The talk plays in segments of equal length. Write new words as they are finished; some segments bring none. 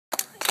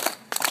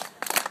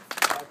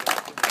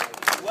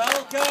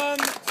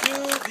Welcome to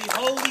the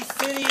holy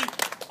city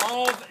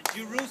of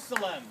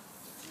Jerusalem.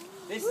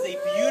 This is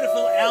a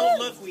beautiful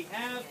outlook we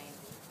have,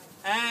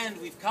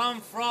 and we've come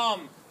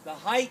from the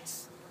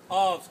heights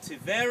of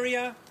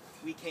Tiberia.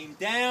 We came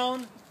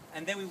down,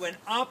 and then we went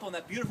up on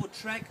that beautiful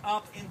trek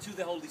up into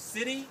the holy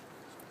city.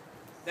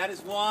 That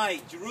is why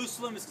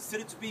Jerusalem is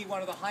considered to be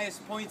one of the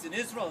highest points in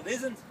Israel. It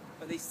isn't,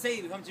 but they say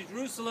if you come to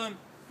Jerusalem,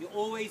 you're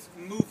always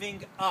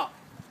moving up.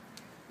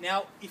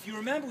 Now, if you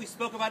remember, we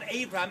spoke about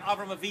Abraham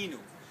Avinu.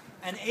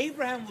 And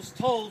Abraham was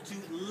told to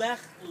lech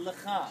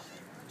lecha,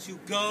 to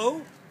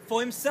go for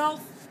himself.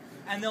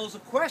 And there was a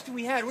question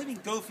we had, what do you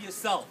mean go for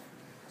yourself?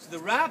 So the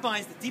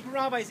rabbis, the deeper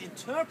rabbis,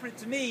 interpret it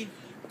to mean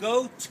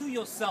go to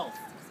yourself.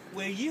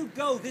 Where you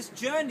go, this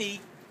journey,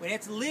 when he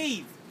had to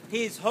leave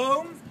his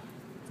home,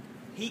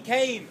 he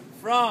came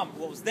from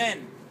what was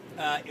then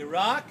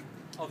Iraq,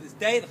 of this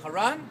day, the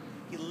Haran.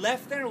 He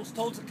left there and was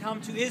told to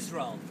come to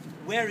Israel.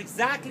 Where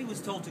exactly he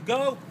was told to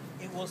go?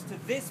 It was to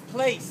this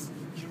place,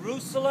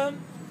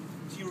 Jerusalem,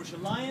 to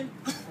Yerushalayim,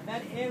 and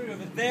that area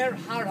over there,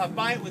 Har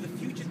Habayit, where the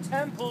future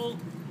temple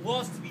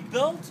was to be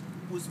built,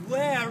 was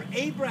where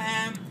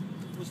Abraham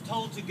was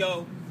told to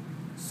go.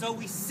 So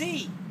we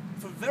see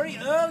from very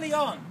early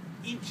on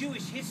in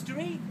Jewish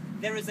history,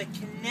 there is a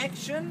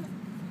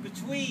connection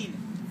between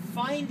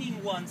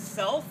finding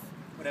oneself,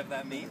 whatever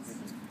that means,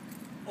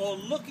 or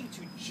looking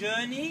to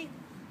journey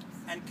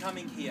and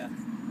coming here.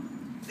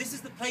 This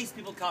is the place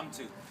people come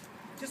to.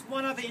 Just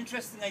one other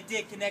interesting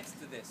idea connects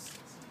to this.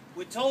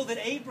 We're told that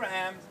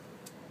Abraham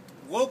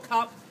woke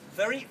up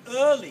very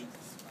early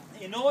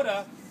in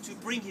order to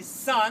bring his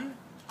son,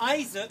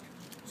 Isaac,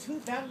 to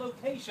that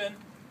location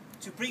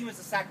to bring him as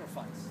a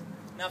sacrifice.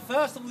 Now,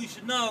 first of all, you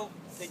should know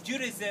that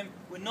Judaism,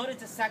 we're not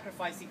into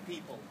sacrificing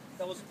people.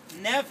 That was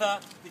never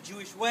the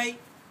Jewish way.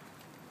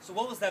 So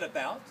what was that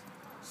about?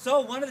 So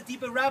one of the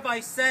deeper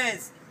rabbis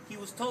says he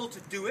was told to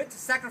do it, to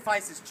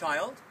sacrifice his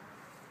child.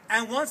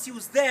 And once he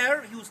was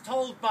there, he was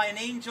told by an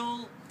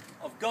angel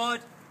of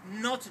God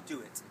not to do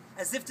it.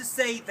 As if to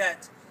say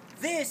that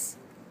this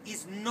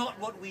is not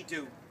what we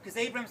do. Because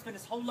Abraham spent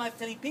his whole life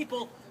telling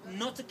people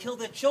not to kill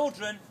their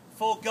children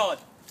for God.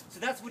 So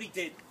that's what he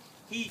did.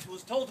 He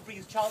was told to bring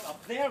his child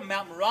up there,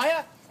 Mount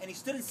Moriah, and he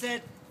stood and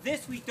said,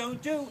 this we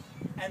don't do.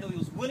 And though he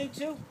was willing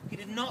to, he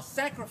did not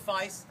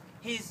sacrifice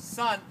his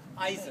son,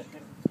 Isaac.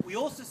 We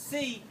also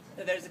see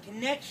that there's a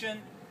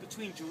connection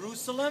between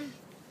Jerusalem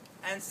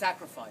and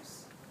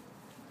sacrifice.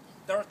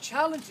 There are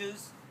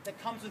challenges that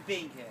comes with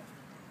being here.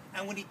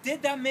 And when he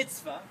did that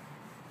mitzvah,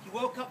 he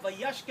woke up,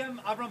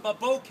 Vayashkem Avram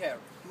Baboker.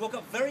 He woke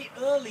up very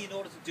early in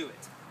order to do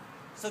it.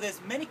 So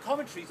there's many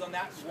commentaries on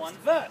that one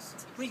verse.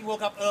 He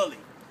woke up early.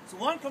 So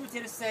one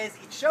commentator says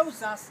it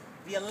shows us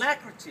the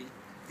alacrity,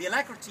 the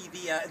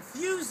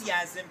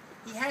enthusiasm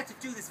he had to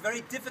do this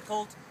very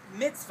difficult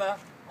mitzvah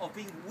of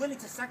being willing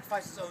to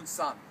sacrifice his own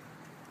son.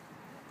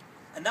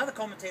 Another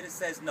commentator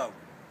says no.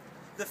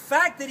 The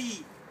fact that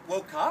he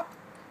woke up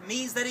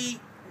means that he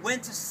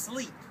went to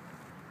sleep.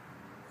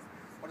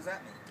 What does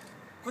that mean?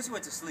 Of course he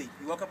went to sleep.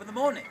 He woke up in the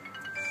morning.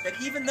 That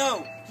even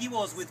though he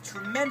was with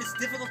tremendous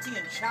difficulty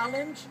and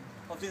challenge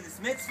of doing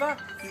this mitzvah,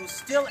 he was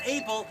still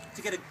able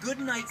to get a good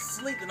night's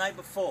sleep the night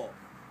before.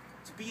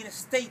 To be in a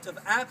state of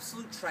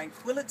absolute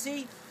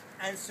tranquility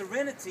and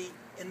serenity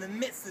in the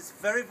midst of this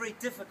very, very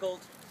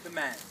difficult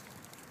command.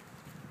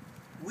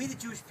 We, the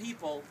Jewish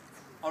people,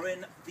 are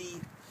in the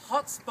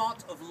hot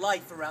spot of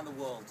life around the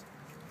world.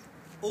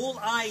 All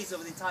eyes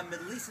over the entire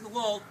Middle East and the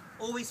world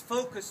always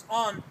focus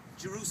on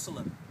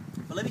Jerusalem.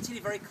 But let me tell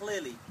you very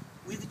clearly,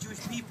 we the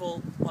Jewish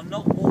people are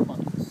not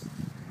warmongers.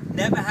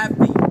 Never have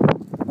been.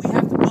 We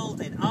have to build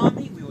an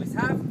army, we always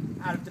have,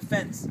 out of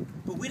defense.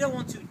 But we don't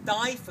want to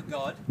die for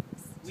God,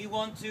 we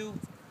want to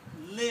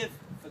live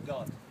for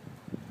God.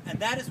 And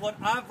that is what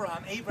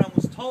Abraham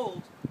was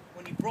told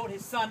when he brought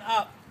his son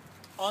up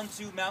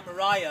onto Mount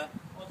Moriah,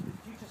 onto the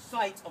future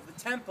site of the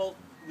temple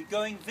we're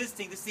going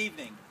visiting this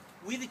evening.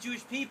 We the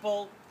Jewish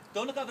people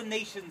don't look at other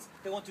nations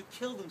that want to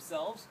kill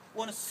themselves,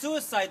 want to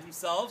suicide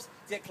themselves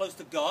to get close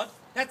to God.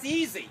 That's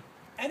easy.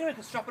 Anyone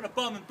can strap on a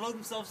bomb and blow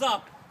themselves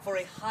up for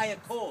a higher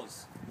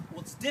cause.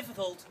 What's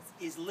difficult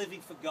is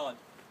living for God.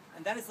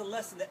 And that is the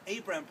lesson that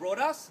Abraham brought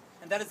us,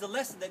 and that is the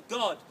lesson that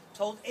God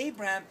told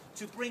Abraham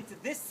to bring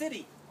to this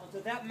city,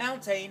 onto that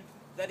mountain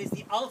that is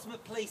the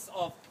ultimate place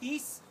of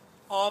peace,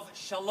 of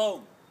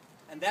shalom.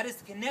 And that is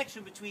the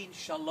connection between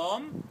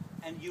shalom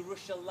and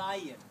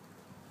Yerushalayim.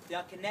 They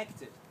are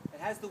connected. It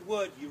has the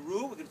word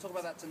Yeru, we're going to talk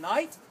about that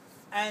tonight,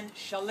 and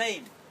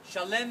Shalem.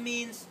 Shalem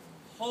means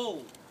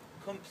whole,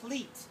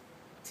 complete,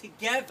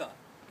 together.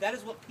 That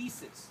is what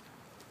peace is.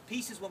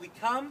 Peace is when we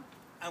come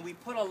and we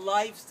put our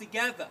lives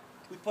together.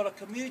 We put our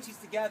communities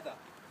together.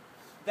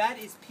 That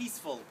is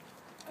peaceful.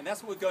 And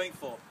that's what we're going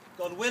for.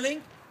 God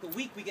willing, the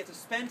week we get to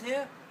spend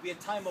here will be a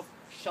time of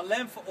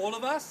Shalem for all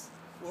of us.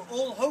 We'll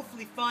all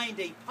hopefully find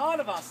a part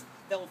of us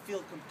that will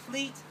feel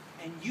complete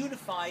and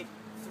unified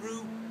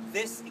through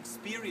this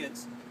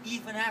experience,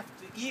 even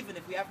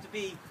if we have to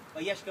be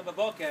Vayeshka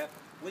Baboker,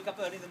 wake up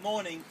early in the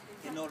morning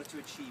in order to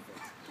achieve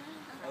it.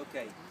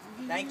 Okay.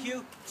 Thank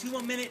you. 2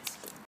 more minutes.